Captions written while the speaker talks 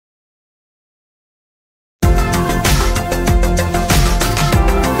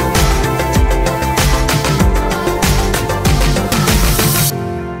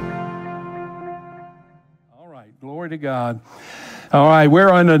to God. All right, we're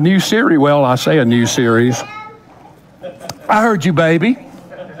on a new series. Well, I say a new series. I heard you, baby.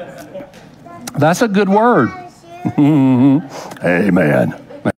 That's a good word. Amen.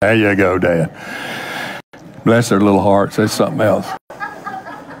 There you go, Dad. Bless their little hearts. That's something else.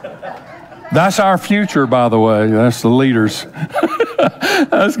 That's our future, by the way. That's the leaders.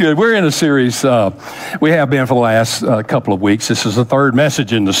 That's good. We're in a series. We have been for the last couple of weeks. This is the third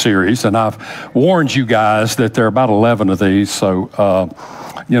message in the series, and I've warned you guys that there are about 11 of these. So,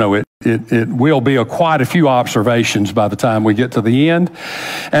 it will be quite a few observations by the time we get to the end.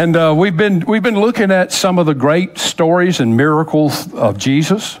 And we've been looking at some of the great stories and miracles of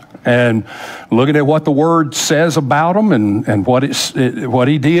Jesus, and looking at what the Word says about him, and what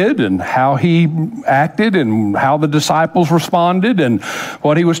he did, and how he acted, and how the disciples responded, and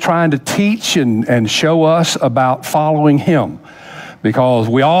what he was trying to teach and show us about following him. Because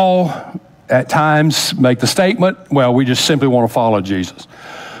we all, at times, make the statement, well, we just simply want to follow Jesus.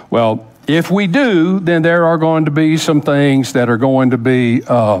 Well, if we do, then there are going to be some things that are going to be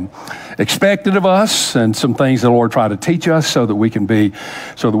expected of us, and some things the Lord tried to teach us so that we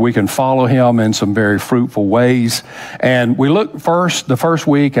can follow him in some very fruitful ways. And we looked the first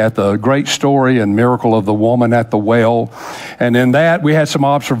week at the great story and miracle of the woman at the well. And in that, we had some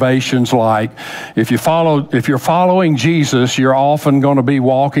observations like, if you're following Jesus, you're often going to be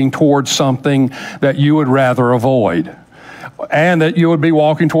walking towards something that you would rather avoid. And that you would be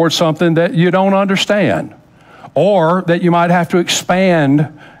walking towards something that you don't understand, or that you might have to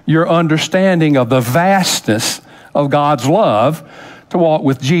expand your understanding of the vastness of God's love to walk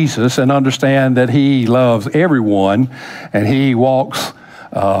with Jesus and understand that he loves everyone, and he walks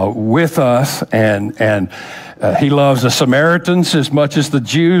with us, and he loves the Samaritans as much as the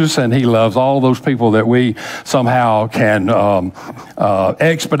Jews, and he loves all those people that we somehow can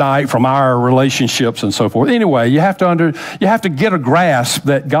expedite from our relationships and so forth. Anyway, you have to get a grasp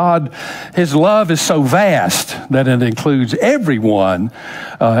that God, his love is so vast that it includes everyone,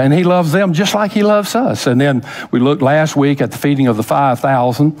 and he loves them just like he loves us. And then we looked last week at the feeding of the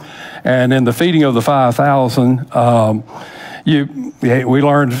 5,000, and in the feeding of the 5,000, we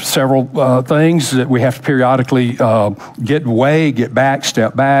learned several things that we have to periodically get back,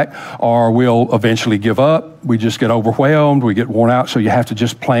 step back, or we'll eventually give up. We just get overwhelmed, we get worn out, so you have to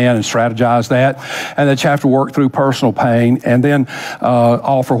just plan and strategize that. And then you have to work through personal pain, and then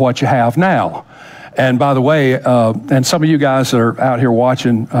offer what you have now. And by the way, and some of you guys that are out here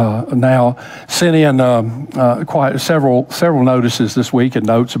watching now sent in quite several notices this week, and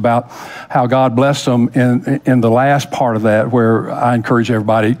notes about how God blessed them in the last part of that, where I encourage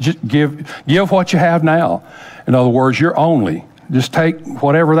everybody, just give what you have now. In other words, you're only. Just take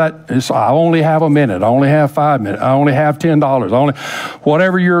whatever that is. I only have a minute. I only have 5 minutes. I only have $10.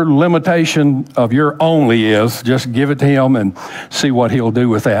 Whatever your limitation of your only is, just give it to him and see what he'll do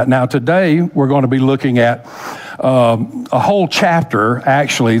with that. Now, today we're going to be looking at a whole chapter,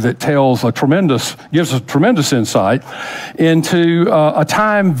 actually, that gives a tremendous insight into a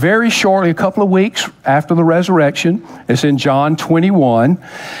time very shortly, a couple of weeks after the resurrection. It's in John 21.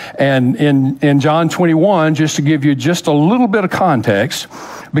 And in John 21, just to give you just a little bit of context,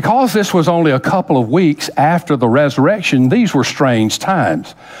 because this was only a couple of weeks after the resurrection, these were strange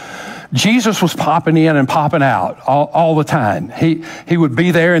times. Jesus was popping in and popping out all the time. He would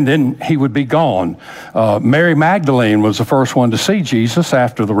be there, and then he would be gone. Mary Magdalene was the first one to see Jesus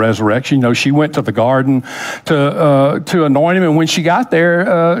after the resurrection. She went to the garden to anoint him, and when she got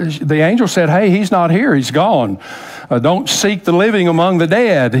there, the angel said, "Hey, he's not here. He's gone. Don't seek the living among the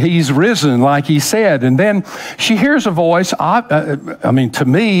dead. He's risen, like he said." And then she hears a voice. To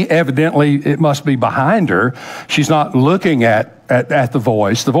me, evidently, it must be behind her. She's not looking at the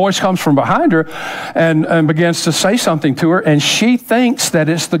voice. The voice comes from behind her and begins to say something to her, and she thinks that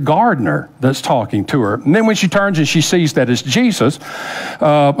it's the gardener that's talking to her. And then when she turns and she sees that it's Jesus,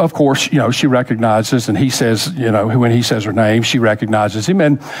 of course, she recognizes, and he says, when he says her name, she recognizes him,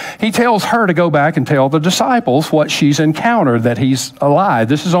 and he tells her to go back and tell the disciples what she's encountered, that he's alive.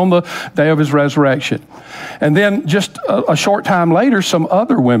 This is on the day of his resurrection. And then just a short time later, some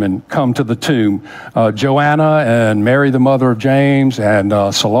other women come to the tomb, Joanna and Mary, the mother of James, and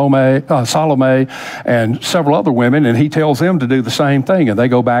Salome, and several other women, and he tells them to do the same thing, and they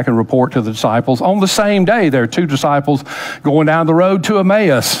go back and report to the disciples. On the same day, there are two disciples going down the road to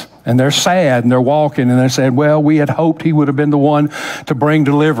Emmaus, and they're sad, and they're walking, and they're saying, well, we had hoped he would have been the one to bring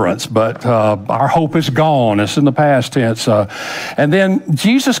deliverance, but our hope is gone. It's in the past tense. And then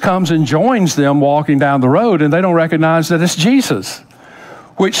Jesus comes and joins them walking down the road, and they don't recognize that it's Jesus,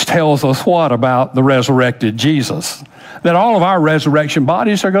 which tells us what about the resurrected Jesus? That all of our resurrection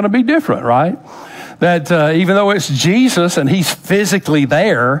bodies are going to be different, right? that even though it's Jesus and he's physically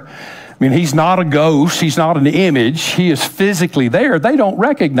there, I mean, he's not a ghost, he's not an image, he is physically there. They don't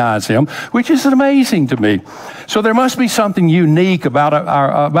recognize him, which is amazing to me. So there must be something unique about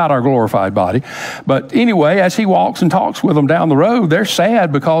our glorified body. But anyway, as he walks and talks with them down the road, they're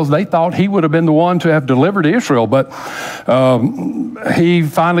sad because they thought he would have been the one to have delivered Israel. But he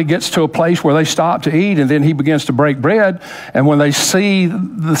finally gets to a place where they stop to eat, and then he begins to break bread. And when they see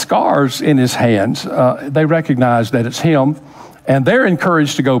the scars in his hands, they recognize that it's him. And they're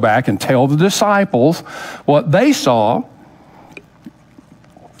encouraged to go back and tell the disciples what they saw,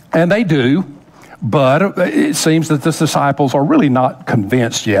 and they do, but it seems that the disciples are really not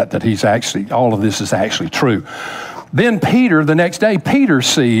convinced yet that all of this is actually true. Then Peter, the next day, Peter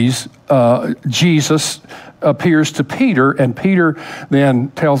sees Jesus appears to Peter, and Peter then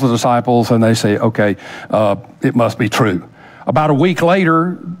tells the disciples, and they say, okay, it must be true. About a week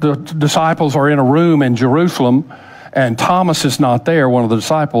later, the disciples are in a room in Jerusalem, and Thomas is not there, one of the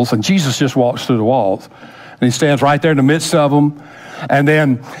disciples, and Jesus just walks through the walls. And he stands right there in the midst of them. And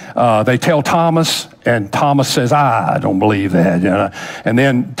then they tell Thomas, and Thomas says, I don't believe that. You know? And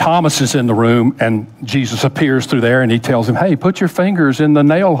then Thomas is in the room, and Jesus appears through there, and he tells him, hey, put your fingers in the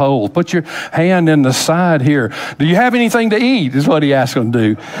nail hole. Put your hand in the side here. Do you have anything to eat, is what he asks him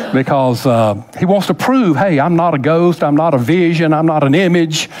to do. Because he wants to prove, hey, I'm not a ghost. I'm not a vision. I'm not an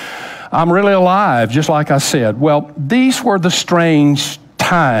image. I'm really alive, just like I said. Well, these were the strange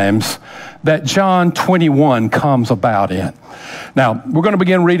times that John 21 comes about in. Now, we're going to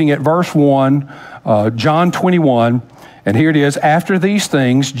begin reading at verse 1, John 21, and here it is. After these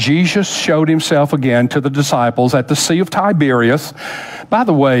things, Jesus showed himself again to the disciples at the Sea of Tiberias. By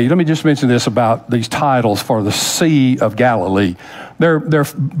the way, let me just mention this about these titles for the Sea of Galilee. There are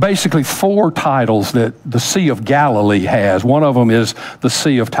basically 4 titles that the Sea of Galilee has. One of them is the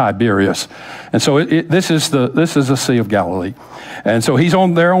Sea of Tiberias. And so this is the Sea of Galilee. And so he's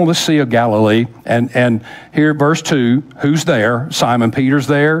there on the Sea of Galilee. And here, verse 2, who's there? Simon Peter's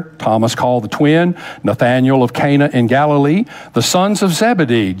there, Thomas called the twin, Nathanael of Cana in Galilee, the sons of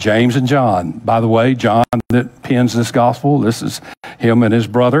Zebedee, James and John. By the way, John that pens this gospel, this is him and his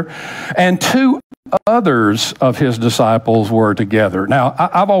brother. And 2 others of his disciples were together. Now,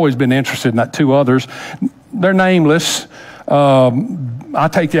 I've always been interested in that 2 others. They're nameless. I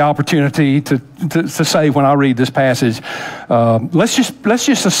take the opportunity to say when I read this passage, let's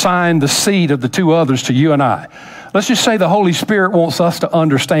just assign the seed of the 2 others to you and I. Let's just say the Holy Spirit wants us to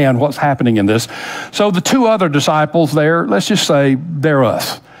understand what's happening in this. So the 2 other disciples there, let's just say they're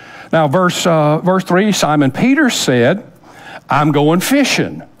us. Now, verse 3, Simon Peter said, I'm going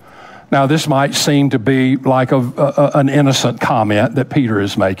fishing. Now, this might seem to be like an innocent comment that Peter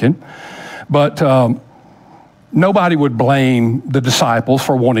is making, but nobody would blame the disciples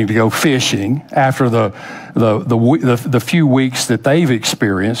for wanting to go fishing after the few weeks that they've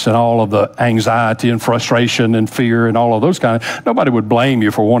experienced and all of the anxiety and frustration and fear and all of those kind of. Nobody would blame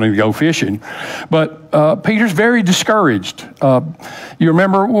you for wanting to go fishing, but Peter's very discouraged. You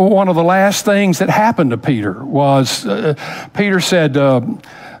remember one of the last things that happened to Peter was Peter said,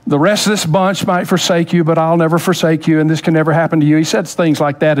 the rest of this bunch might forsake you, but I'll never forsake you, and this can never happen to you. He said things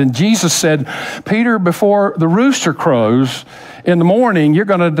like that, and Jesus said, Peter, before the rooster crows in the morning, you're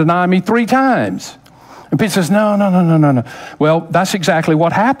going to deny me 3 times. And Peter says, no. Well, that's exactly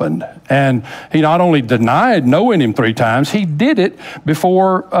what happened. And he not only denied knowing him 3 times, he did it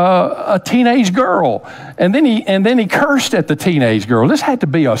before a teenage girl. And then he cursed at the teenage girl. This had to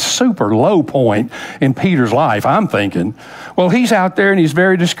be a super low point in Peter's life, I'm thinking. Well, he's out there and he's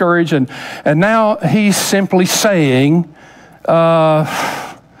very discouraged. And now he's simply saying, hey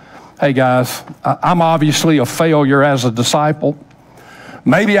guys, I'm obviously a failure as a disciple.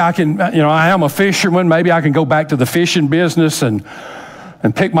 Maybe I can, I am a fisherman. Maybe I can go back to the fishing business and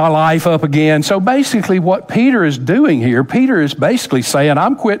pick my life up again. So basically what Peter is doing here, Peter is basically saying,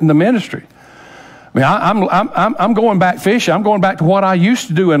 I'm quitting the ministry. I mean, I'm going back fishing. I'm going back to what I used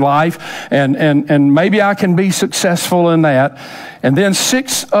to do in life, and maybe I can be successful in that. And then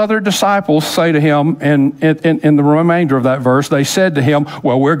 6 other disciples say to him, in the remainder of that verse, they said to him,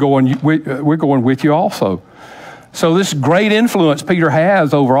 well, we're going with you also. So this great influence Peter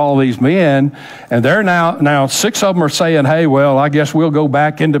has over all these men, and they're now 6 of them are saying, hey, well, I guess we'll go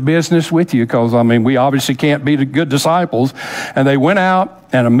back into business with you because, we obviously can't be the good disciples. And they went out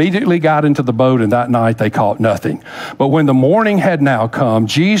and immediately got into the boat, and that night they caught nothing. But when the morning had now come,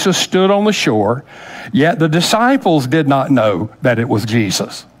 Jesus stood on the shore, yet the disciples did not know that it was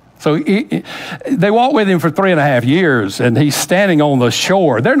Jesus. So they walked with him for 3.5 years, and he's standing on the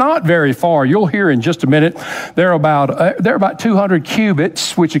shore. They're not very far. You'll hear in just a minute. They're about 200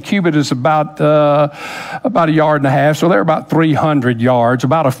 cubits, which a cubit is about 1.5 yards. So they're about 300 yards,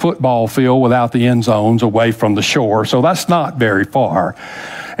 about a football field without the end zones away from the shore. So that's not very far.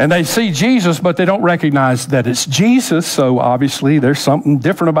 And they see Jesus, but they don't recognize that it's Jesus. So obviously there's something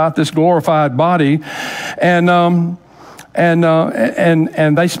different about this glorified body. And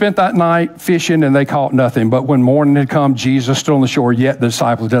they spent that night fishing, and they caught nothing. But when morning had come, Jesus stood on the shore, yet the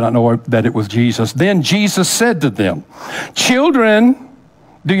disciples did not know that it was Jesus. Then Jesus said to them, "Children,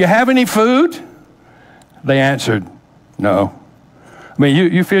 do you have any food?" They answered, "No." I mean,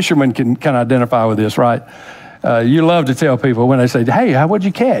 you fishermen can identify with this, right? You love to tell people when they say, "Hey, what'd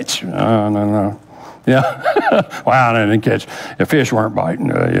you catch?" No. Yeah. Wow, I didn't catch. The fish weren't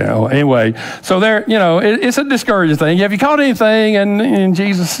biting, Anyway, so there, it's a discouraging thing. Have you caught anything? And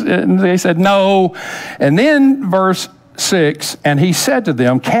Jesus, and they said, "No." And then verse 6, and he said to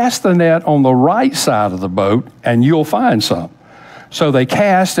them, "Cast the net on the right side of the boat, and you'll find some." So they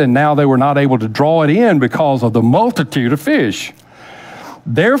cast, and now they were not able to draw it in because of the multitude of fish.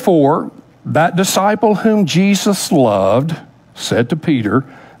 Therefore, that disciple whom Jesus loved said to Peter,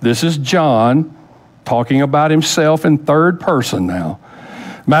 this is John, talking about himself in third person now.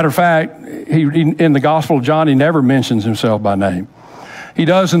 Matter of fact, in the Gospel of John, he never mentions himself by name. He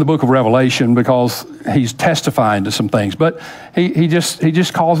does in the book of Revelation because he's testifying to some things, but he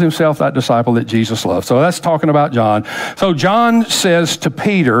just calls himself that disciple that Jesus loved. So that's talking about John. So John says to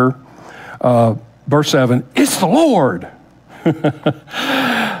Peter, verse 7, "It's the Lord."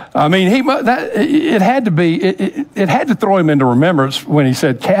 I mean, it had to throw him into remembrance when he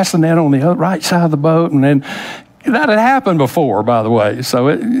said, "Cast the net on the right side of the boat," and then that had happened before, by the way.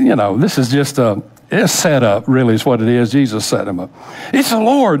 So this is just a setup, really, is what it is. Jesus set him up. It's the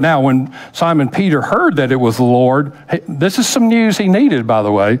Lord. Now, when Simon Peter heard that it was the Lord, this is some news he needed, by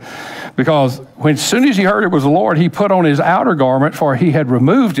the way, because as soon as he heard it was the Lord, he put on his outer garment, for he had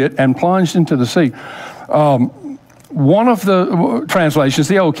removed it, and plunged into the sea. One of the translations,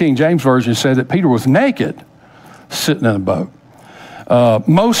 the old King James Version, said that Peter was naked, sitting in a boat.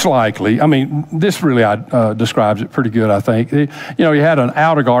 Most likely, I mean, this really describes it pretty good, I think. You had an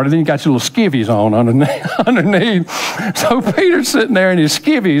outer guard, and then you got your little skivvies on underneath. So Peter's sitting there in his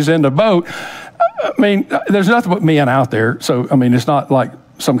skivvies in the boat. I mean, there's nothing but men out there, so, I mean, it's not like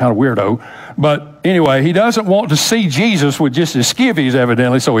some kind of weirdo. But anyway, he doesn't want to see Jesus with just his skivvies,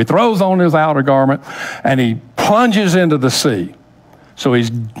 evidently, so he throws on his outer garment, and he plunges into the sea. So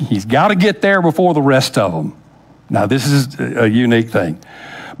he's got to get there before the rest of them. Now, this is a unique thing.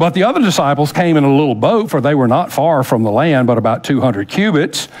 But the other disciples came in a little boat, for they were not far from the land, but about 200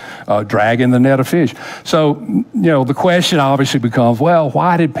 cubits, dragging the net of fish. So, the question obviously becomes, well,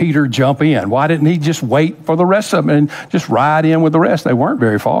 why did Peter jump in? Why didn't he just wait for the rest of them and just ride in with the rest? They weren't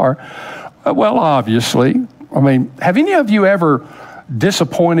very far. Well, obviously. I mean, have any of you ever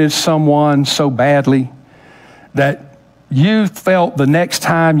disappointed someone so badly that you felt the next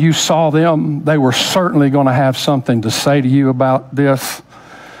time you saw them, they were certainly going to have something to say to you about this?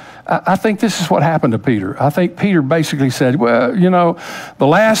 I think this is what happened to Peter. I think Peter basically said, well, the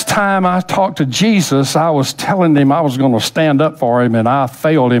last time I talked to Jesus, I was telling him I was going to stand up for him, and I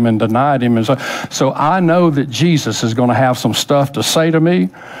failed him and denied him. And so I know that Jesus is going to have some stuff to say to me,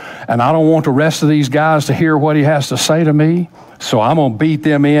 and I don't want the rest of these guys to hear what he has to say to me. So I'm going to beat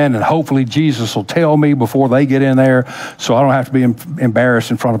them in, and hopefully Jesus will tell me before they get in there, so I don't have to be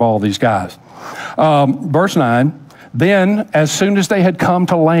embarrassed in front of all these guys. Verse 9, then as soon as they had come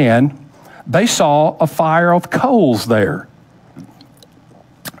to land, they saw a fire of coals there,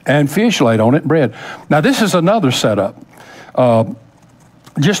 and fish laid on it, and bread. Now this is another setup.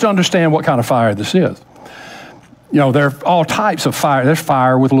 Just to understand what kind of fire this is. There are all types of fire. There's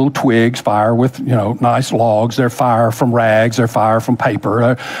fire with little twigs, fire with, nice logs. There's fire from rags. There's fire from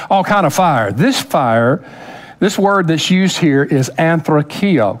paper. All kind of fire. This word that's used here is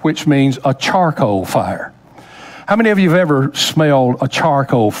anthrakia, which means a charcoal fire. How many of you have ever smelled a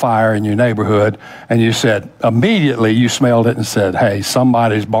charcoal fire in your neighborhood and you said, immediately you smelled it and said, hey,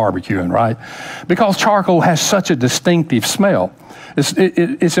 somebody's barbecuing, right? Because charcoal has such a distinctive smell.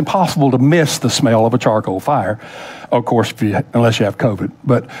 It's impossible to miss the smell of a charcoal fire, of course, unless you have COVID.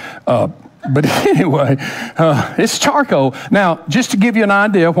 But anyway, it's charcoal. Now, just to give you an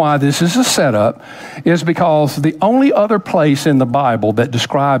idea why this is a setup, is because the only other place in the Bible that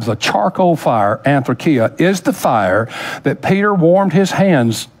describes a charcoal fire, anthrakia, is the fire that Peter warmed his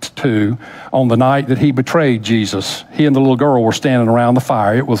hands to on the night that he betrayed Jesus. He and the little girl were standing around the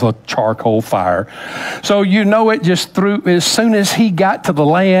fire. It was a charcoal fire. So you know it just through, as soon as he got to the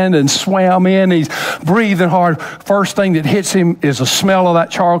land and swam in, he's breathing hard. First thing that hits him is the smell of that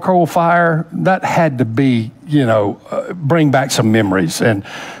charcoal fire. That had to be, bring back some memories. And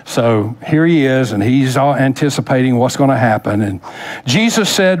so here he is, and he's all anticipating what's going to happen. And Jesus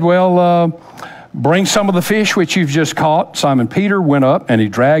said, well, bring some of the fish which you've just caught. Simon Peter went up, and he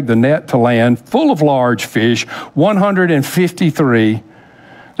dragged the net to land full of large fish, 153.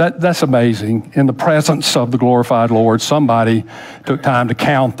 That's amazing. In the presence of the glorified Lord, somebody took time to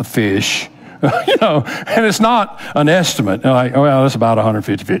count the fish. And it's not an estimate. Like, well, that's about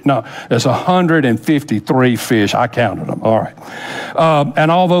 150 fish. No, it's 153 fish. I counted them. All right.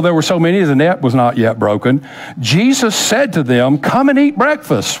 And although there were so many, the net was not yet broken. Jesus said to them, come and eat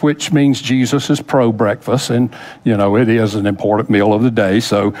breakfast, which means Jesus is pro-breakfast. And, it is an important meal of the day.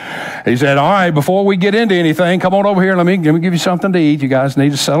 So he said, all right, before we get into anything, come on over here. Let me give you something to eat. You guys need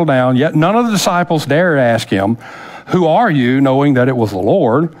to settle down. Yet none of the disciples dared ask him, who are you, knowing that it was the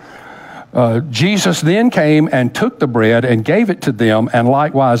Lord? Jesus then came and took the bread and gave it to them, and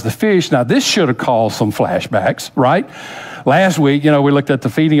likewise the fish. Now, this should have caused some flashbacks, right? Last week, we looked at the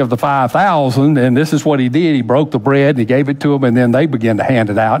feeding of the 5,000, and this is what he did. He broke the bread, and he gave it to them, and then they began to hand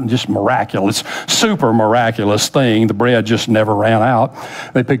it out, and just miraculous, super miraculous thing. The bread just never ran out.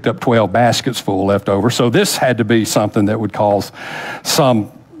 They picked up 12 baskets full left over. So this had to be something that would cause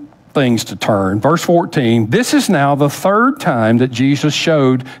some things to turn. Verse 14, this is now the third time that Jesus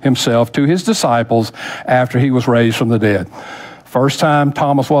showed himself to his disciples after he was raised from the dead. First time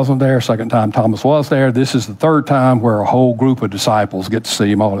Thomas wasn't there, second time Thomas was there. This is the third time where a whole group of disciples get to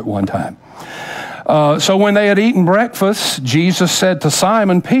see him all at one time. So when they had eaten breakfast, Jesus said to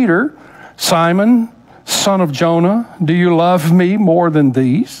Simon Peter, Simon, son of Jonah, do you love me more than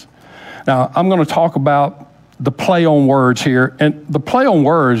these? Now, I'm going to talk about the play on words here, and the play on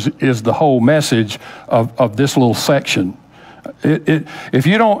words is the whole message of this little section. If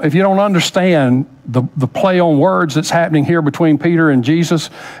you don't understand the play on words that's happening here between Peter and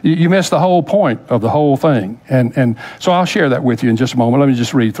Jesus, you miss the whole point of the whole thing. And so I'll share that with you in just a moment. Let me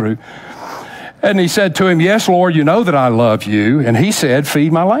just read through. And he said to him, yes, Lord, you know that I love you. And he said,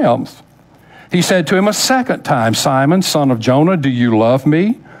 feed my lambs. He said to him a second time, Simon, son of Jonah, do you love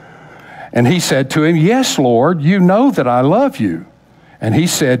me? And he said to him, yes, Lord, you know that I love you. And he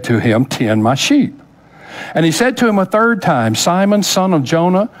said to him, tend my sheep. And he said to him a third time, Simon, son of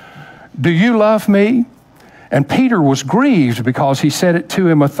Jonah, do you love me? And Peter was grieved because he said it to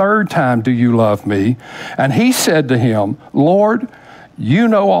him a third time, do you love me? And he said to him, Lord, you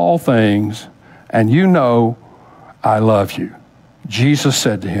know all things, and you know I love you. Jesus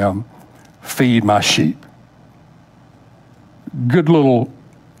said to him, feed my sheep. Good little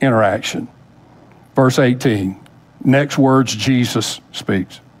interaction. Verse 18, next words Jesus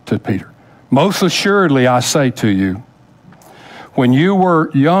speaks to Peter. Most assuredly, I say to you, when you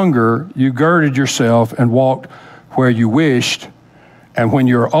were younger, you girded yourself and walked where you wished, and when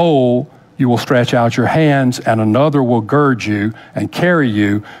you're old, you will stretch out your hands, and another will gird you and carry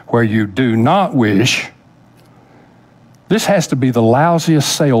you where you do not wish. This has to be the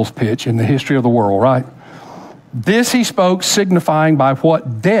lousiest sales pitch in the history of the world, right? This he spoke, signifying by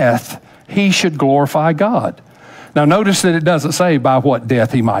what death he should glorify God. Now notice that it doesn't say by what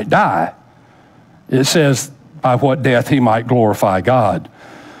death he might die. It says by what death he might glorify God.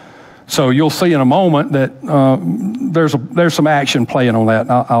 So you'll see in a moment that there's some action playing on that.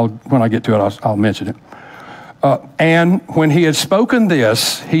 When I get to it, I'll mention it. And when he had spoken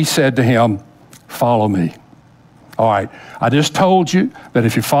this, he said to him, follow me. All right, I just told you that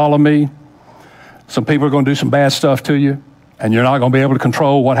if you follow me, some people are going to do some bad stuff to you, and you're not going to be able to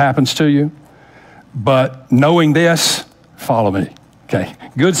control what happens to you. But knowing this, follow me. Okay,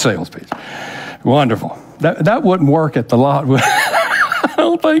 good sales pitch. Wonderful. That wouldn't work at the lot, would it? I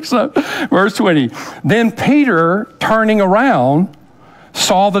don't think so. Verse 20. Then Peter, turning around,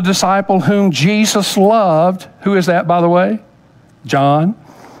 saw the disciple whom Jesus loved. Who is that, by the way? John.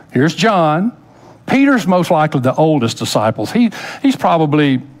 Here's John. Peter's most likely the oldest disciples. He's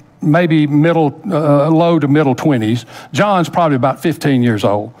probably maybe low to middle 20s. John's probably about 15 years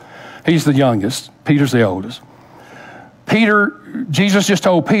old. He's the youngest. Peter's the oldest. Jesus just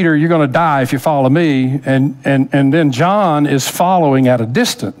told Peter, you're going to die if you follow me. And then John is following at a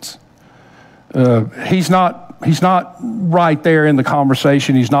distance. He's not right there in the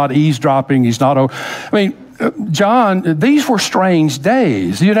conversation. He's not eavesdropping. John, these were strange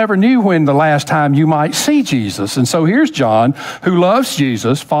days. You never knew when the last time you might see Jesus. And so here's John, who loves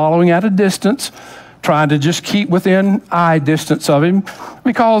Jesus, following at a distance trying to just keep within eye distance of him,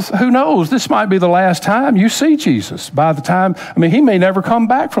 because who knows, this might be the last time you see Jesus. By the time, he may never come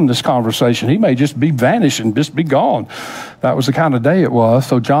back from this conversation. He may just be vanished and just be gone. That was the kind of day it was.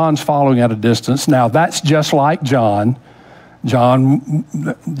 So John's following at a distance. Now that's just like John. John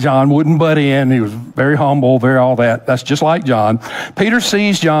wouldn't butt in. He was very humble, very all that. That's just like John. Peter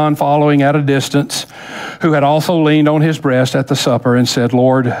sees John following at a distance, who had also leaned on his breast at the supper and said,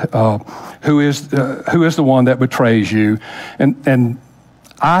 Lord, who is the one that betrays you? And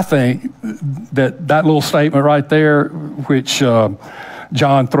I think that little statement right there, which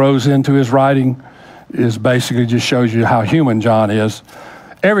John throws into his writing, is basically just shows you how human John is.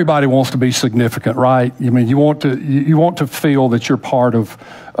 Everybody wants to be significant, right? You want to feel that you're part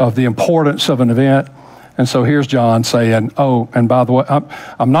of the importance of an event. And so here's John saying, oh, and by the way,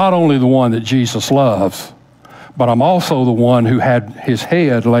 I'm not only the one that Jesus loves, but I'm also the one who had his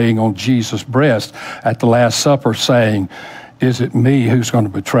head laying on Jesus' breast at the Last Supper saying, is it me who's going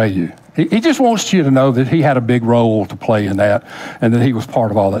to betray you? He just wants you to know that he had a big role to play in that, and that he was part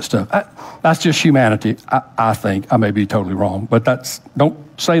of all that stuff. That's just humanity, I think. I may be totally wrong, but don't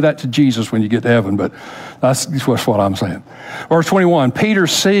say that to Jesus when you get to heaven, but that's what I'm saying. Verse 21, Peter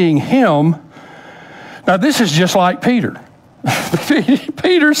seeing him. Now this is just like Peter.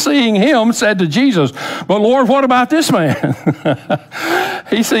 Peter seeing him said to Jesus, but Lord, what about this man?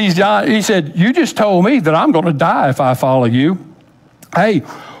 He sees John. He said, you just told me that I'm going to die if I follow you. Hey,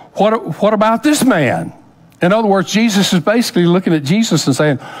 what about this man? In other words, Jesus is basically looking at Jesus and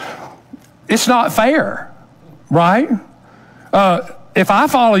saying, it's not fair, right? If I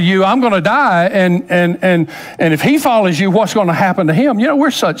follow you, I'm going to die, and if he follows you, what's going to happen to him? We're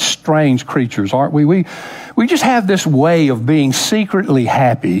such strange creatures, aren't we? We just have this way of being secretly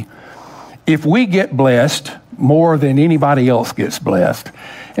happy if we get blessed more than anybody else gets blessed.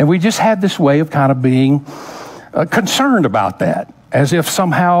 And we just have this way of kind of being concerned about that, as if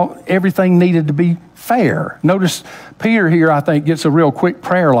somehow everything needed to be fair. Notice Peter here, I think, gets a real quick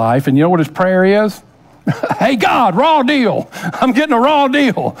prayer life. And you know what his prayer is? Hey, God, raw deal. I'm getting a raw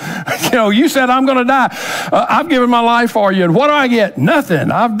deal. You said I'm going to die. I've given my life for you. And what do I get?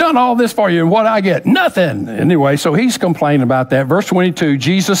 Nothing. I've done all this for you. And what do I get? Nothing. Anyway, so he's complaining about that. Verse 22,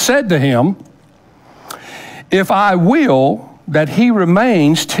 Jesus said to him, if I will that he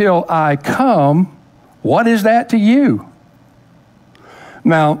remains till I come, what is that to you?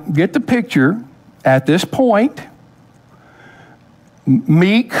 Now, get the picture. At this point,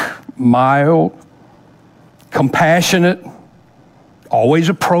 meek, mild, compassionate, always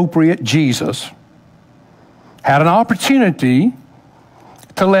appropriate Jesus had an opportunity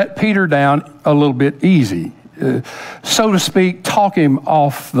to let Peter down a little bit easy, so to speak, talk him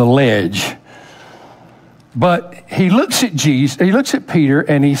off the ledge. But he looks at Jesus, he looks at Peter,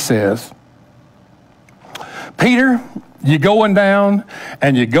 and he says, Peter, you're going down,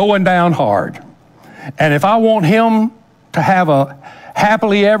 and you're going down hard. And if I want him to have a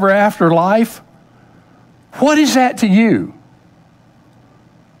happily ever after life, what is that to you?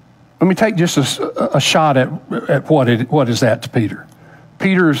 Let me take just a shot at what is that to Peter.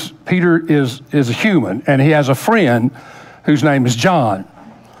 Peter is a human, and he has a friend whose name is John.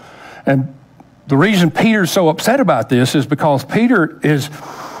 And the reason Peter's so upset about this is because Peter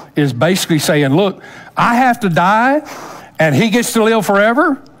is basically saying, look, I have to die, and he gets to live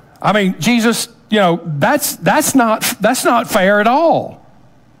forever. Jesus, that's not fair at all.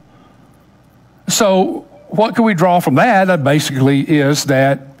 So what can we draw from that? That basically is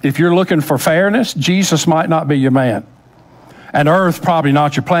that if you're looking for fairness, Jesus might not be your man. And Earth probably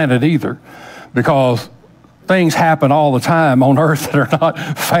not your planet either, because things happen all the time on Earth that are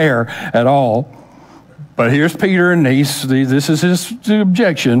not fair at all. But here's Peter, and this is his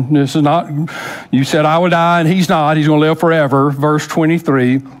objection. This is not, you said I would die, and he's not. He's going to live forever. Verse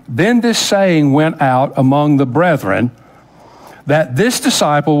 23, then this saying went out among the brethren, that this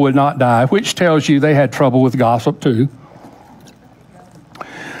disciple would not die, which tells you they had trouble with gossip too.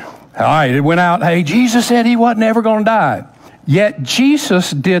 All right, it went out, hey, Jesus said he wasn't ever going to die. Yet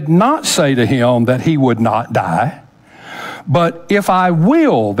Jesus did not say to him that he would not die. But if I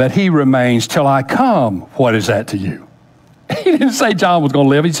will that he remains till I come, what is that to you? He didn't say John was going to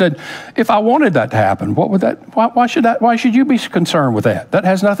live. He said, if I wanted that to happen, what would that? Why should you be concerned with that? That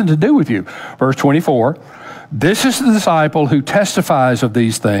has nothing to do with you. Verse 24, this is the disciple who testifies of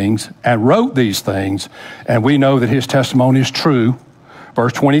these things and wrote these things, and we know that his testimony is true.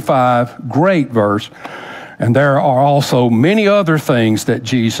 Verse 25, great verse. And there are also many other things that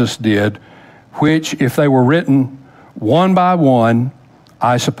Jesus did, which if they were written one by one,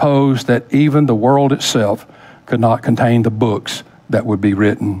 I suppose that even the world itself could not contain the books that would be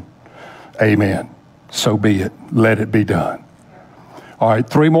written. Amen. so be it. Let it be done. All right,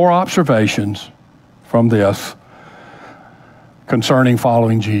 3 more observations from this concerning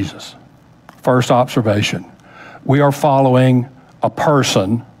following Jesus. First observation, we are following a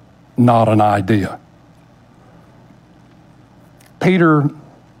person, not an idea. Peter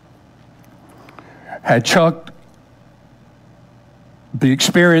had chucked the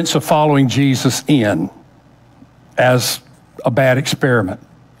experience of following Jesus in as a bad experiment,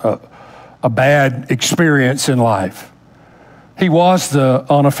 a bad experience in life. He was the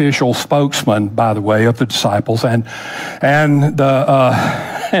unofficial spokesman, by the way, of the disciples, and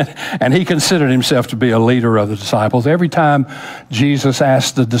he considered himself to be a leader of the disciples. Every time Jesus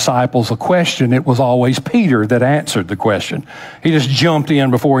asked the disciples a question, it was always Peter that answered the question. He just jumped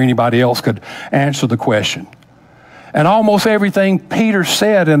in before anybody else could answer the question. And almost everything Peter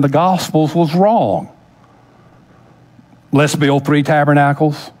said in the Gospels was wrong. Let's build 3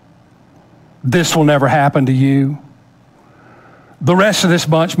 tabernacles. This will never happen to you. The rest of this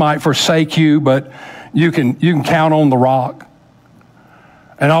bunch might forsake you, but you can count on the rock.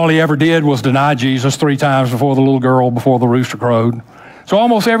 And all he ever did was deny Jesus 3 times before the little girl, before the rooster crowed. So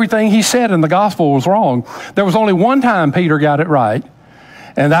almost everything he said in the gospel was wrong. There was only one time Peter got it right,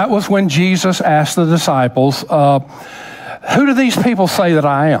 and that was when Jesus asked the disciples, who do these people say that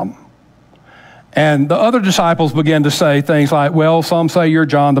I am? And the other disciples began to say things like, well, some say you're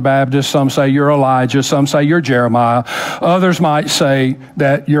John the Baptist, some say you're Elijah, some say you're Jeremiah. Others might say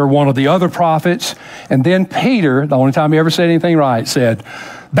that you're one of the other prophets. And then Peter, the only time he ever said anything right, said,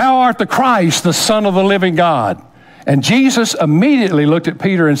 thou art the Christ, the Son of the living God. And Jesus immediately looked at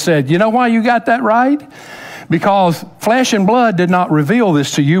Peter and said, you know why you got that right? Because flesh and blood did not reveal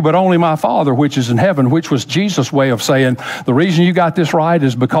this to you, but only my Father which is in heaven, which was Jesus' way of saying, the reason you got this right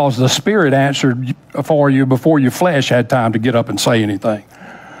is because the Spirit answered for you before your flesh had time to get up and say anything.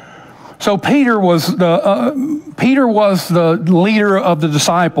 So Peter was the leader of the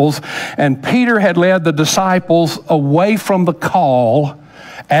disciples, and Peter had led the disciples away from the call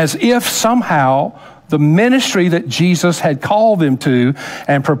as if somehow the ministry that Jesus had called them to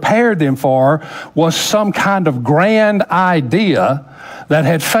and prepared them for was some kind of grand idea that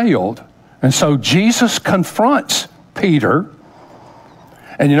had failed. And so Jesus confronts Peter.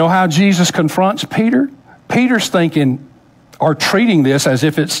 And you know how Jesus confronts Peter? Peter's thinking or treating this as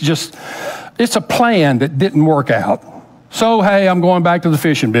if it's a plan that didn't work out. So, hey, I'm going back to the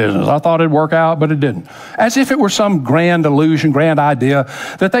fishing business. I thought it'd work out, but it didn't. As if it were some grand illusion, grand idea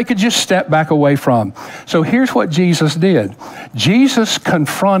that they could just step back away from. So here's what Jesus did. Jesus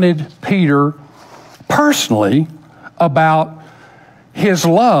confronted Peter personally about his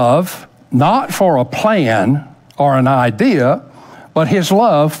love, not for a plan or an idea, but his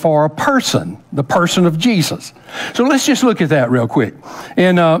love for a person, the person of Jesus. So let's just look at that real quick.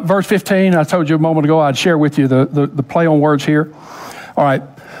 In verse 15, I told you a moment ago I'd share with you the play on words here. All right.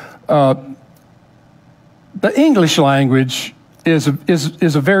 The English language is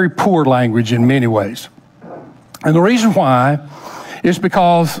a very poor language in many ways. And the reason why is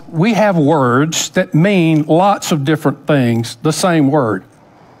because we have words that mean lots of different things, the same word.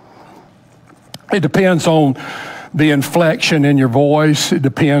 It depends on the inflection in your voice. It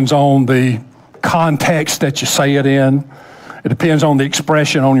depends on the context that you say it in. It depends on the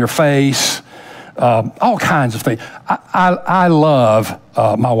expression on your face. All kinds of things. I love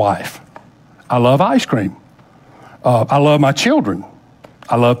my wife. I love ice cream. I love my children.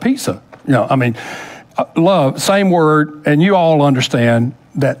 I love pizza. Love, same word, and you all understand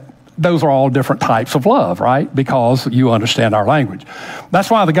that those are all different types of love, right? Because you understand our language.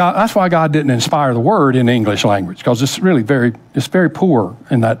 That's why God didn't inspire the word in the English language, because it's really very poor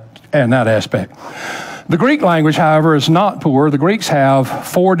in that aspect. The Greek language, however, is not poor. The Greeks have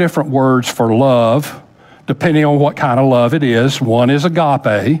 4 different words for love, depending on what kind of love it is. One is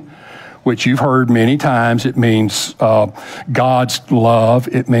agape, which you've heard many times. It means God's love.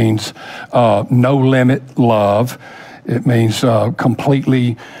 It means no limit love. It means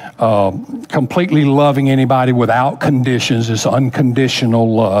completely loving anybody without conditions. It's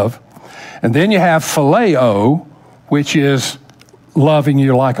unconditional love. And then you have phileo, which is loving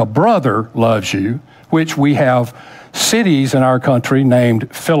you like a brother loves you, which we have cities in our country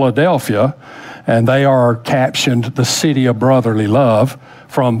named Philadelphia, and they are captioned the city of brotherly love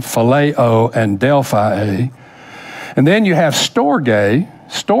from phileo and Delphi. And then you have storge.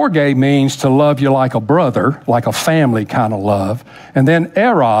 Storge means to love you like a brother, like a family kind of love. And then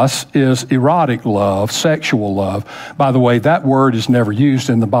eros is erotic love, sexual love. By the way, that word is never used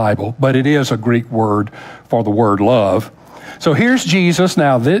in the Bible, but it is a Greek word for the word love. So here's Jesus.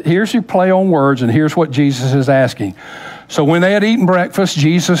 Now, here's your play on words, and here's what Jesus is asking. So when they had eaten breakfast,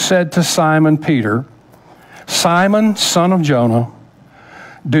 Jesus said to Simon Peter, Simon, son of Jonah,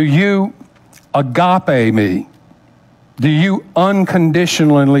 do you agape me? Do you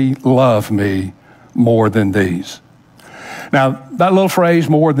unconditionally love me more than these? Now, that little phrase,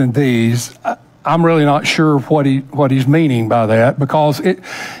 more than these, I'm really not sure what he's meaning by that, because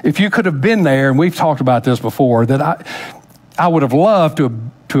if you could have been there, and we've talked about this before, that I would have loved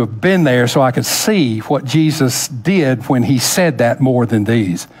to have been there so I could see what Jesus did when he said that, more than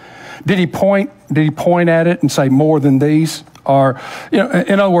these. Did he point at it and say more than these? Or,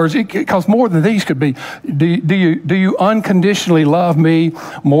 in other words, because more than these could be, do you unconditionally love me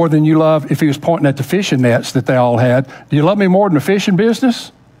more than you love, if he was pointing at the fishing nets that they all had, do you love me more than the fishing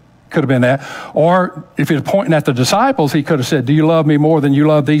business? Could have been that. Or if he was pointing at the disciples, he could have said, do you love me more than you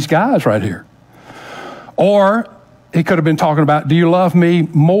love these guys right here? Or he could have been talking about, do you love me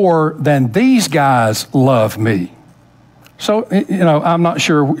more than these guys love me? So, I'm not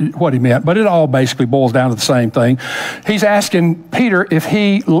sure what he meant, but it all basically boils down to the same thing. He's asking Peter if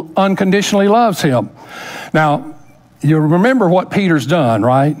he unconditionally loves him. Now, you remember what Peter's done,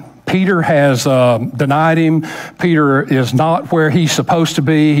 right? Peter has denied him. Peter is not where he's supposed to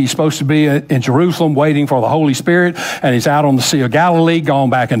be. He's supposed to be in Jerusalem waiting for the Holy Spirit, and he's out on the Sea of Galilee, gone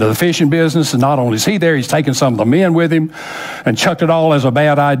back into the fishing business, and not only is he there, he's taken some of the men with him and chucked it all as a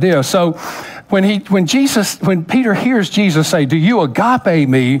bad idea. So when Peter hears Jesus say, do you agape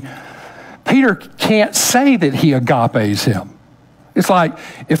me, Peter can't say that he agapes him. It's like,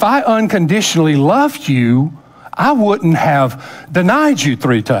 if I unconditionally loved you, I wouldn't have denied you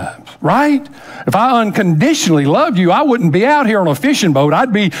 3 times, right? If I unconditionally loved you, I wouldn't be out here on a fishing boat.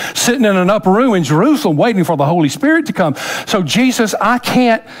 I'd be sitting in an upper room in Jerusalem waiting for the Holy Spirit to come. So Jesus, I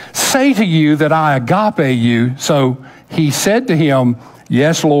can't say to you that I agape you. So he said to him,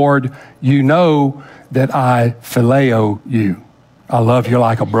 yes, Lord, you know that I phileo you. I love you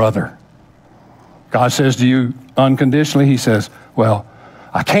like a brother. God says to you unconditionally, he says, well,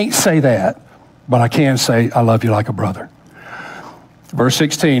 I can't say that, but I can say I love you like a brother. Verse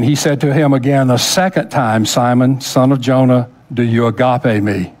 16, he said to him again the second time, Simon, son of Jonah, do you agape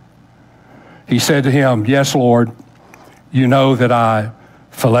me? He said to him, yes, Lord, you know that I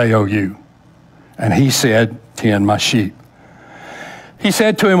phileo you. And he said, tend my sheep. He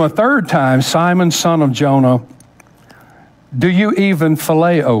said to him a third time, Simon, son of Jonah, do you even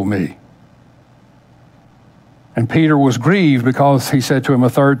phileo me? And Peter was grieved because he said to him a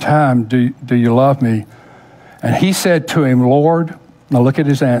third time, do you love me? And he said to him, Lord, now look at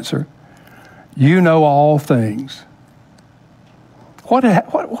his answer, you know all things. What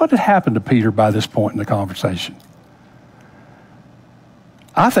had happened to Peter by this point in the conversation?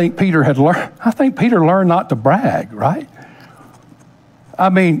 I think Peter learned not to brag, right? I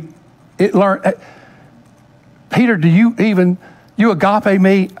mean, Peter, do you agape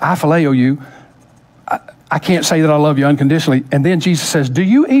me? I phileo you. I can't say that I love you unconditionally. And then Jesus says, do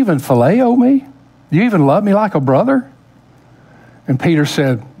you even phileo me? Do you even love me like a brother? And Peter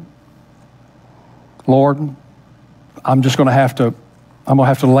said, Lord, I'm going to have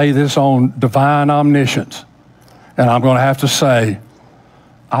to lay this on divine omniscience. And I'm going to have to say,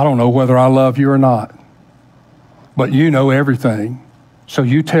 I don't know whether I love you or not, but you know everything. So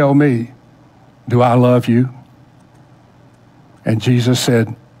you tell me, do I love you? And Jesus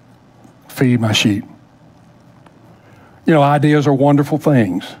said, feed my sheep. Ideas are wonderful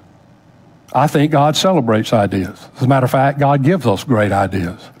things. I think God celebrates ideas. As a matter of fact, God gives us great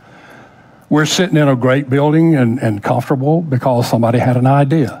ideas. We're sitting in a great building and comfortable because somebody had an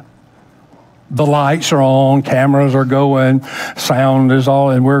idea. The lights are on, cameras are going, sound is all,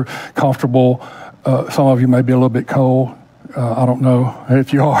 and we're comfortable. Some of you may be a little bit cold. I don't know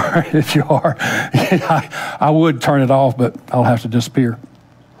if you are. If you are, I would turn it off, but I'll have to disappear.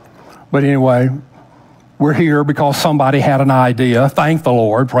 But anyway, we're here because somebody had an idea. Thank the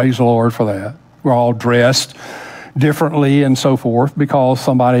Lord. Praise the Lord for that. We're all dressed differently and so forth because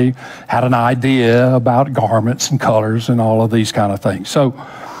somebody had an idea about garments and colors and all of these kind of things. So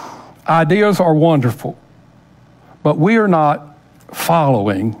ideas are wonderful, but we are not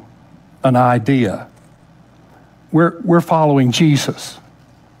following an idea. We're following Jesus.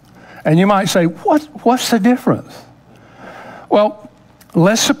 And you might say, what's the difference? Well,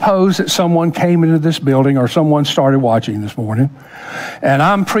 let's suppose that someone came into this building or someone started watching this morning, and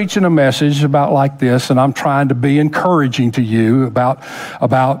I'm preaching a message about like this, and I'm trying to be encouraging to you about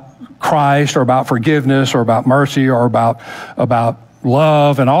Christ or about forgiveness or about mercy or about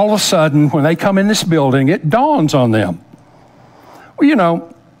love, and all of a sudden, when they come in this building, it dawns on them.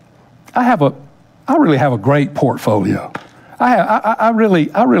 Well, I really have a great portfolio. I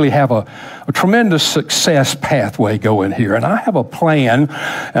really have a tremendous success pathway going here, and I have a plan,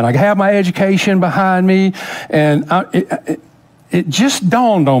 and I have my education behind me, and it just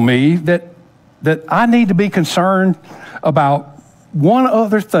dawned on me that I need to be concerned about one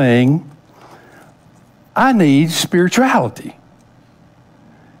other thing. I need spirituality.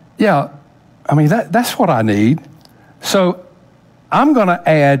 Yeah, I mean, that's what I need. So I'm going to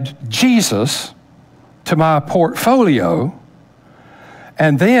add Jesus to my portfolio,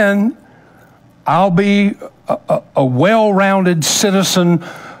 and then I'll be a well-rounded citizen,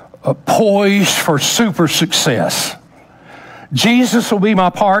 poised for super success. Jesus will be my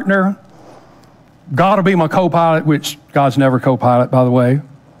partner. God will be my co-pilot, which God's never co-pilot, by the way.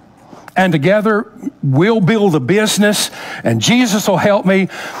 And together, we'll build a business, and Jesus will help me,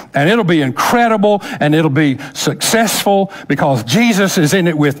 and it'll be incredible, and it'll be successful because Jesus is in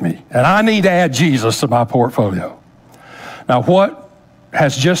it with me. And I need to add Jesus to my portfolio. Now, what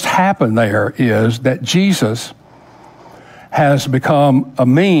has just happened there is that Jesus has become a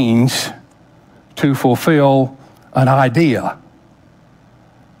means to fulfill an idea.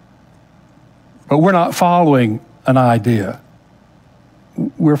 But we're not following an idea.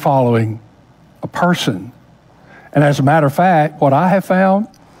 We're following a person. And as a matter of fact, what I have found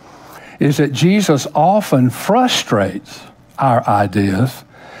is that Jesus often frustrates our ideas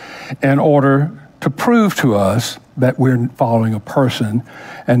in order to prove to us that we're following a person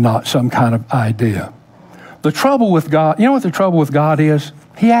and not some kind of idea. The trouble with God, you know what the trouble with God is?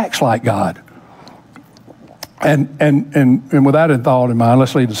 He acts like God. And with that in thought in mind,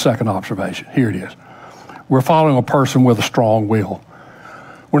 let's leave the second observation. Here it is. We're following a person with a strong will.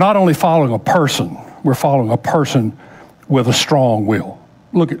 We're not only following a person, we're following a person with a strong will.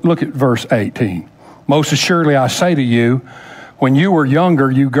 Look at verse 18. Most assuredly I say to you, when you were younger,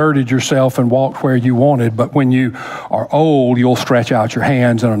 you girded yourself and walked where you wanted, but when you are old, you'll stretch out your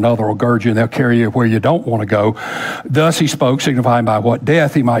hands and another will gird you and they'll carry you where you don't want to go. Thus he spoke, signifying by what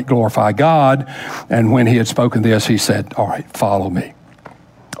death he might glorify God. And when he had spoken this, he said, all right, follow me.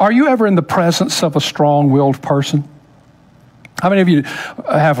 Are you ever in the presence of a strong-willed person? How many of you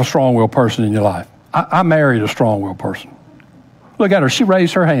have a strong-willed person in your life? I married a strong-willed person. Look at her. She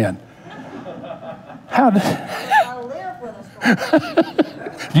raised her hand.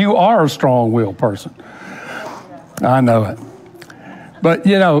 You are a strong-willed person. I know it. But,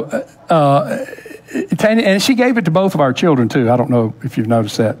 you know, Tanya, and she gave it to both of our children, too. I don't know if you've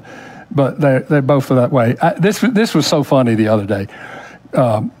noticed that. But they're both that way. This was so funny the other day.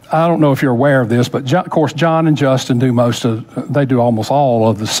 I don't know if you're aware of this, but of course, John and Justin they do almost all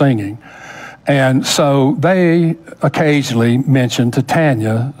of the singing. And so they occasionally mention to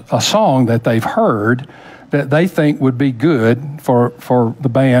Tanya a song that they've heard that they think would be good for the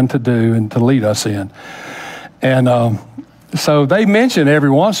band to do and to lead us in. And so they mention every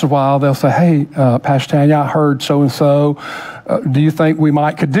once in a while, they'll say, hey, Pastor Tanya, I heard so-and-so. Do you think we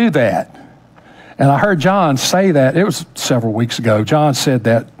could do that? And I heard John say that. It was several weeks ago. John said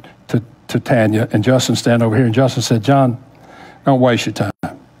that to Tanya, and Justin stand over here, and Justin said, John, don't waste your time.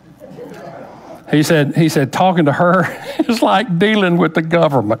 He said, talking to her is like dealing with the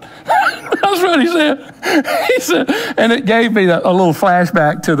government. That's what he said. He said, and it gave me a little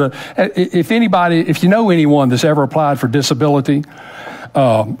flashback to if you know anyone that's ever applied for disability,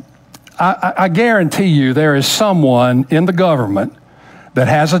 I guarantee you there is someone in the government that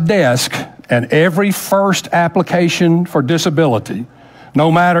has a desk, and every first application for disability, no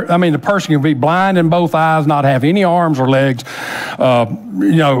matter, I mean, the person can be blind in both eyes, not have any arms or legs.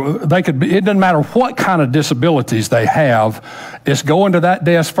 They could be, it doesn't matter what kind of disabilities they have. It's going to that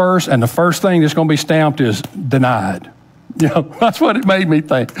desk first, and the first thing that's going to be stamped is denied. That's what it made me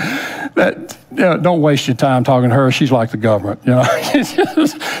think. That, don't waste your time talking to her. She's like the government.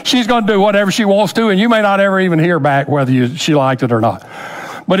 She's going to do whatever she wants to, and you may not ever even hear back whether she liked it or not.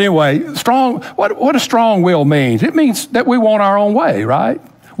 But anyway, what a strong will means. It means that we want our own way, right?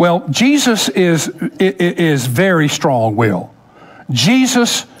 Well, Jesus is very strong will.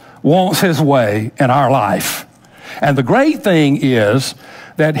 Jesus wants his way in our life. And the great thing is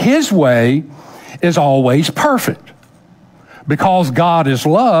that his way is always perfect. Because God is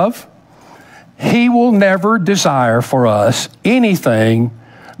love, he will never desire for us anything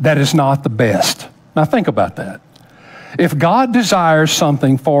that is not the best. Now think about that. If God desires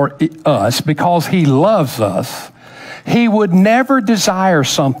something for us because he loves us, he would never desire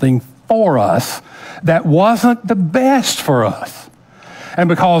something for us that wasn't the best for us. And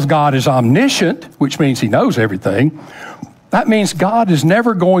because God is omniscient, which means he knows everything, that means God is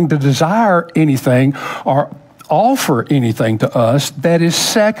never going to desire anything or offer anything to us that is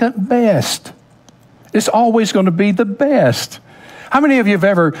second best. It's always going to be the best. How many of you have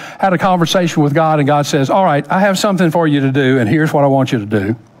ever had a conversation with God and God says, all right, I have something for you to do, and here's what I want you to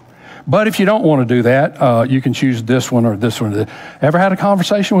do. But if you don't want to do that, you can choose this one or this one. Ever had a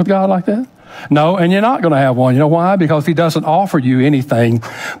conversation with God like that? No, and you're not going to have one. You know why? Because he doesn't offer you anything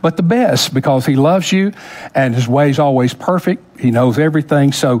but the best, because he loves you and his way's always perfect. He knows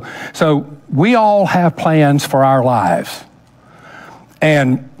everything. So we all have plans for our lives.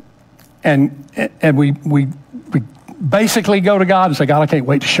 And we basically go to God and say, God, I can't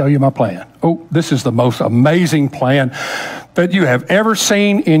wait to show you my plan. Oh, this is the most amazing plan that you have ever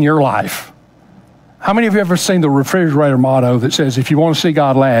seen in your life. How many of you have ever seen the refrigerator motto that says, if you want to see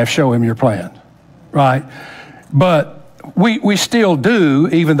God laugh, show him your plan, right? But we still do,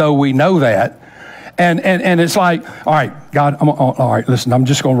 even though we know that. And it's like, all right, God, all right, listen, I'm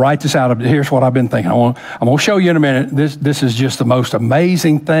just going to write this out. Here's what I've been thinking. I'm going to show you in a minute. This is just the most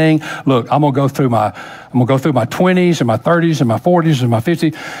amazing thing. Look, I'm going to go through my 20s and my 30s and my 40s and my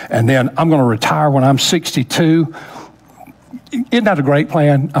 50s, and then I'm going to retire when I'm 62. Isn't that a great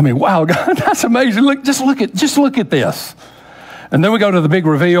plan? I mean, wow, God, that's amazing. Look, just look at this. And then we go to the big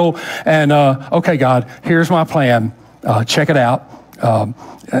reveal, and okay, God, here's my plan. Check it out.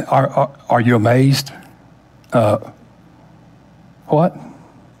 Are you amazed? What?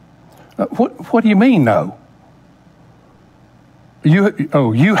 What do you mean, no?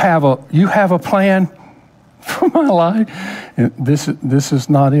 You have a plan for my life? This is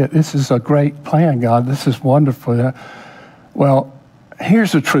not it. This is a great plan, God. This is wonderful. Well,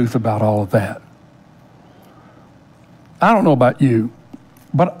 here's the truth about all of that. I don't know about you,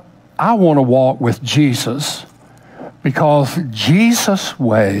 but I want to walk with Jesus, because Jesus'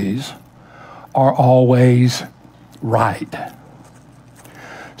 ways are always right.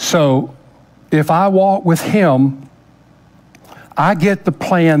 So if I walk with him, I get the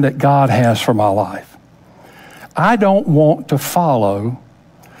plan that God has for my life. I don't want to follow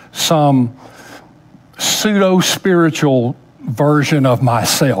some pseudo-spiritual version of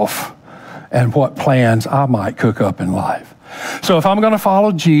myself and what plans I might cook up in life. So if I'm going to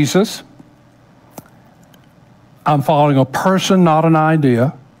follow Jesus, I'm following a person, not an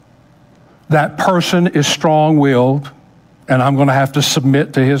idea. That person is strong-willed, and I'm going to have to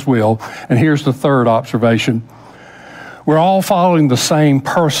submit to his will. And here's the third observation. We're all following the same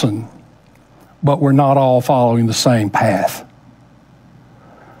person, but we're not all following the same path.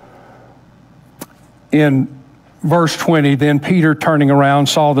 In verse 20, then Peter, turning around,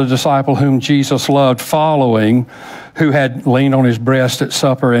 saw the disciple whom Jesus loved following, who had leaned on his breast at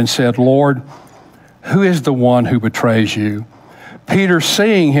supper, and said, Lord, who is the one who betrays you? Peter,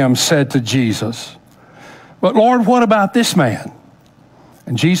 seeing him, said to Jesus, but Lord, what about this man?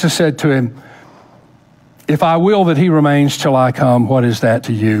 And Jesus said to him, if I will that he remains till I come, what is that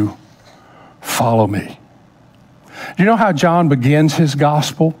to you? Follow me. Do you know how John begins his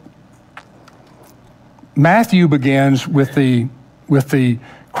gospel? Matthew begins with the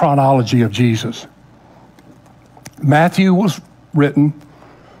chronology of Jesus. Matthew was written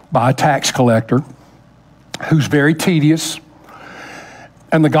by a tax collector who's very tedious,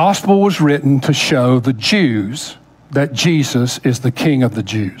 and the gospel was written to show the Jews that Jesus is the King of the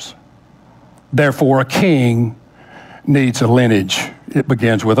Jews. Therefore, a king needs a lineage. It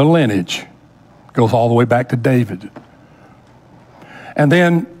begins with a lineage. Goes all the way back to David. And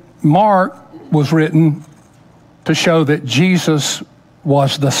then Mark was written to show that Jesus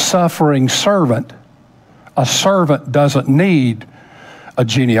was the suffering servant. A servant doesn't need a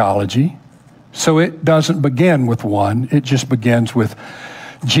genealogy, so it doesn't begin with one. It just begins with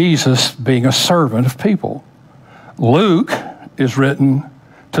Jesus being a servant of people. Luke is written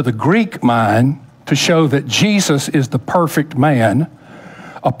to the Greek mind to show that Jesus is the perfect man.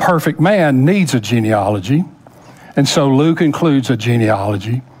 A perfect man needs a genealogy, and so Luke includes a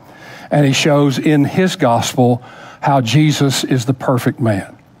genealogy. And he shows in his gospel how Jesus is the perfect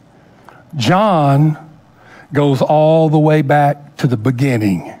man. John goes all the way back to the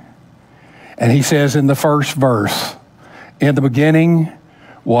beginning. And he says in the first verse, in the beginning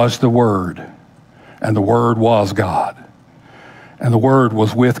was the Word, and the Word was God, and the Word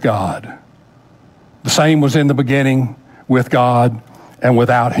was with God. The same was in the beginning with God, and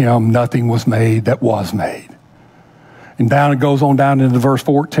without him nothing was made that was made. And down it goes on down into verse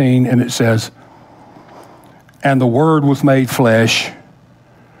 14, and it says, and the Word was made flesh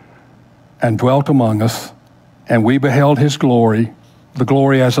and dwelt among us, and we beheld his glory, the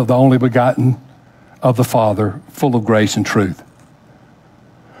glory as of the only begotten of the Father, full of grace and truth.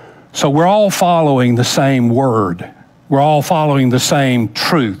 So we're all following the same Word. We're all following the same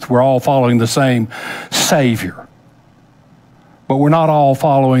truth. We're all following the same Savior. But we're not all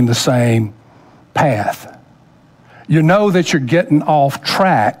following the same path. You know that you're getting off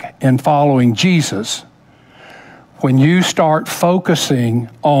track in following Jesus when you start focusing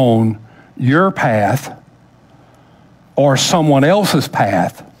on your path or someone else's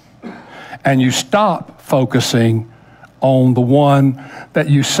path, and you stop focusing on the one that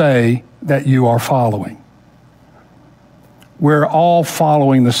you say that you are following. We're all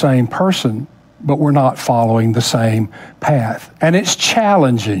following the same person, but we're not following the same path. And it's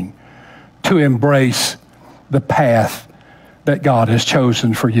challenging to embrace the path that God has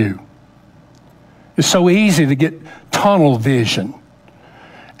chosen for you. It's so easy to get tunnel vision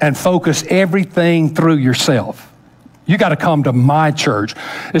and focus everything through yourself. You got to come to my church.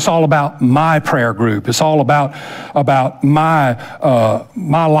 It's all about my prayer group. It's all about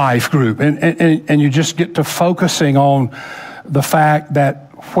my life group. And you just get to focusing on the fact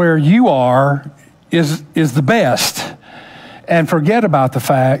that where you are is the best, and forget about the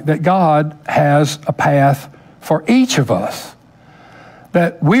fact that God has a path for each of us,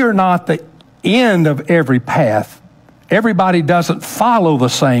 that we are not the end of every path. Everybody doesn't follow the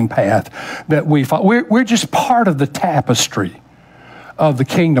same path that we follow. We're just part of the tapestry of the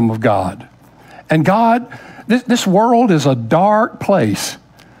kingdom of God. And God, this world is a dark place.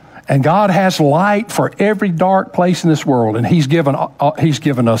 And God has light for every dark place in this world. And He's given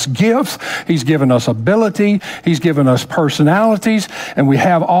us gifts. He's given us ability. He's given us personalities. And we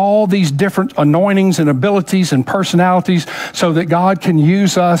have all these different anointings and abilities and personalities so that God can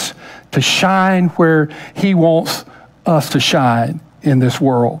use us to shine where He wants us to shine in this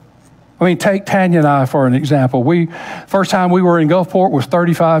world. I mean, take Tanya and I for an example. First time we were in Gulfport was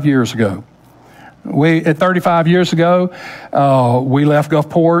 35 years ago. At 35 years ago, we left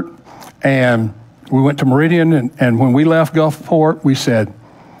Gulfport and we went to Meridian. And when we left Gulfport, we said,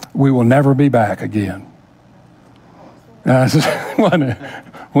 we will never be back again. And I said,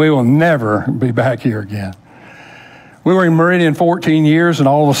 we will never be back here again. We were in Meridian 14 years, and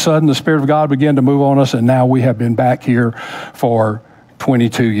all of a sudden the Spirit of God began to move on us, and now we have been back here for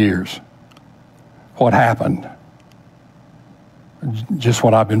 22 years. What happened? Just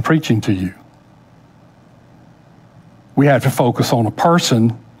what I've been preaching to you. We have to focus on a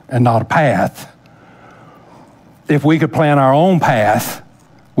person and not a path. If we could plan our own path,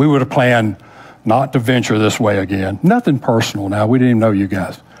 we would have planned not to venture this way again. Nothing personal now. We didn't even know you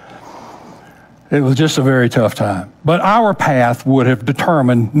guys. It was just a very tough time. But our path would have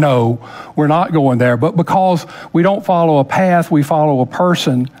determined, no, we're not going there. But because we don't follow a path, we follow a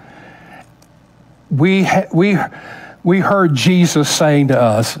person, we heard Jesus saying to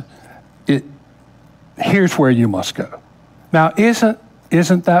us, here's where you must go. Now,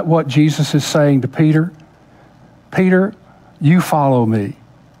 isn't that what Jesus is saying to Peter? Peter, you follow me.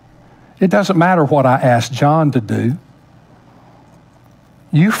 It doesn't matter what I asked John to do.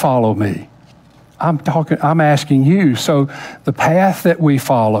 You follow me. I'm asking you. So the path that we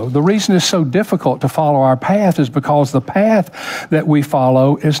follow, the reason it's so difficult to follow our path is because the path that we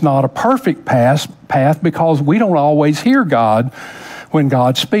follow is not a perfect path because we don't always hear God when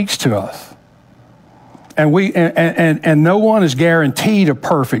God speaks to us. And no one is guaranteed a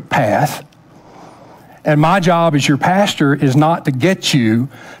perfect path. And my job as your pastor is not to get you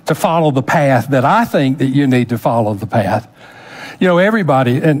to follow the path that I think that you need to follow the path. You know,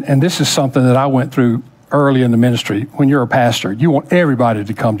 everybody, and this is something that I went through early in the ministry. When you're a pastor, you want everybody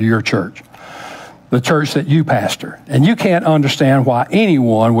to come to your church, the church that you pastor. And you can't understand why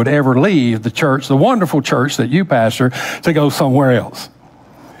anyone would ever leave the church, the wonderful church that you pastor, to go somewhere else.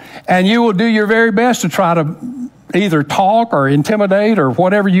 And you will do your very best to try to either talk or intimidate or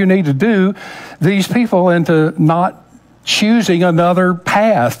whatever you need to do these people into not choosing another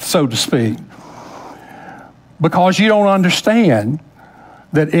path, so to speak. Because you don't understand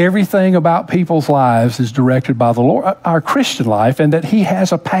that everything about people's lives is directed by the Lord, our Christian life, and that He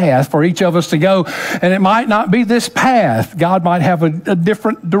has a path for each of us to go. And it might not be this path. God might have a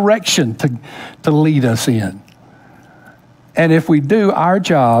different direction to lead us in. And if we do, our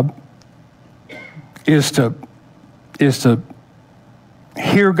job is to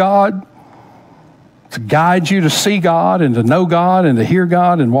hear God, to guide you to see God and to know God and to hear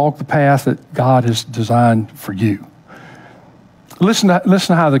God and walk the path that God has designed for you. Listen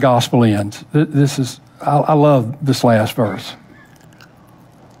to how the gospel ends. I love this last verse.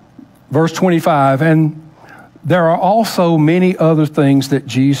 Verse 25, and there are also many other things that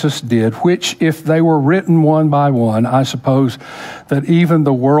Jesus did, which if they were written one by one, I suppose that even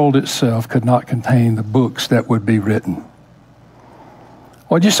the world itself could not contain the books that would be written.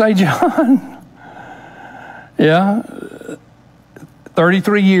 What'd you say, John? Yeah,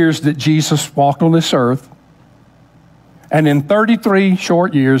 33 years that Jesus walked on this earth. And in 33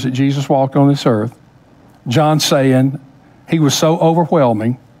 short years that Jesus walked on this earth, John's saying he was so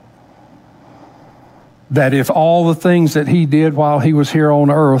overwhelming that if all the things that he did while he was here on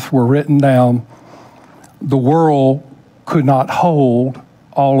earth were written down, the world could not hold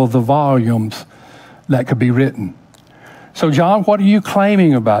all of the volumes that could be written. So, John, what are you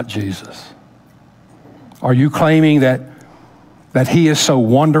claiming about Jesus? Are you claiming that he is so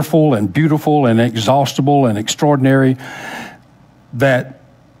wonderful and beautiful and inexhaustible and extraordinary that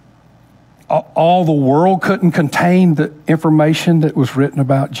all the world couldn't contain the information that was written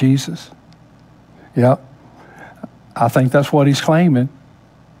about Jesus? Yep. I think that's what he's claiming.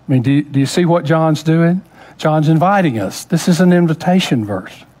 I mean, do you see what John's doing? John's inviting us. This is an invitation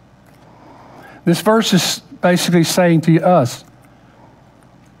verse. This verse is basically saying to us,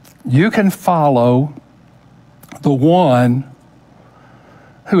 you can follow the one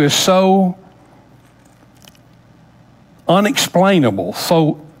who is so unexplainable,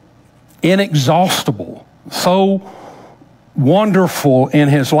 so inexhaustible, so wonderful in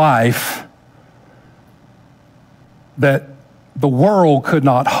his life that the world could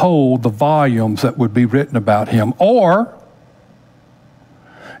not hold the volumes that would be written about him. Or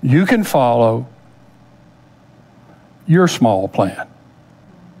you can follow your small plan,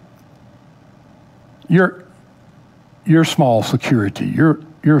 your small security,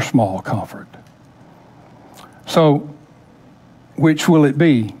 your small comfort. So, which will it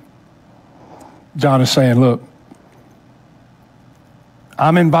be? John is saying, look,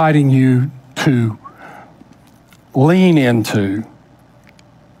 I'm inviting you to lean into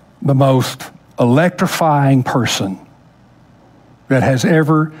the most electrifying person that has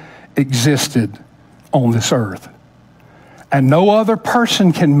ever existed on this earth. And no other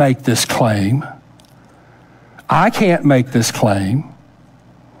person can make this claim. I can't make this claim.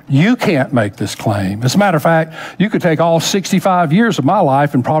 You can't make this claim. As a matter of fact, you could take all 65 years of my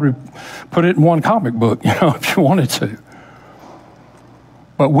life and probably put it in one comic book, if you wanted to.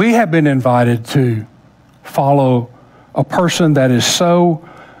 But we have been invited to follow a person that is so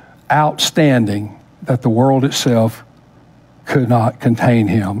outstanding that the world itself could not contain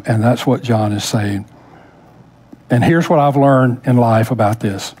him. And that's what John is saying. And here's what I've learned in life about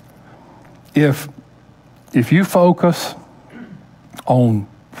this. If you focus on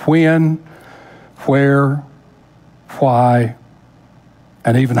when, where, why,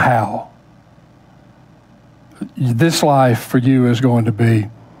 and even how, this life for you is going to be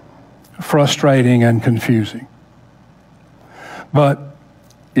frustrating and confusing. But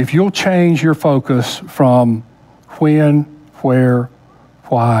if you'll change your focus from when, where,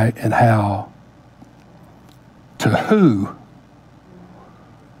 why, and how to who,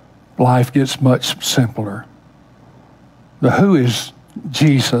 life gets much simpler. The who is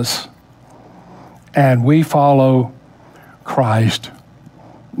Jesus, and we follow Christ,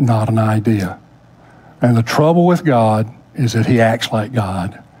 not an idea. And the trouble with God is that he acts like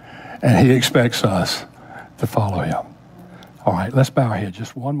God, and he expects us to follow him. All right, let's bow our head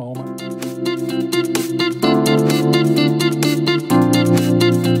just one moment.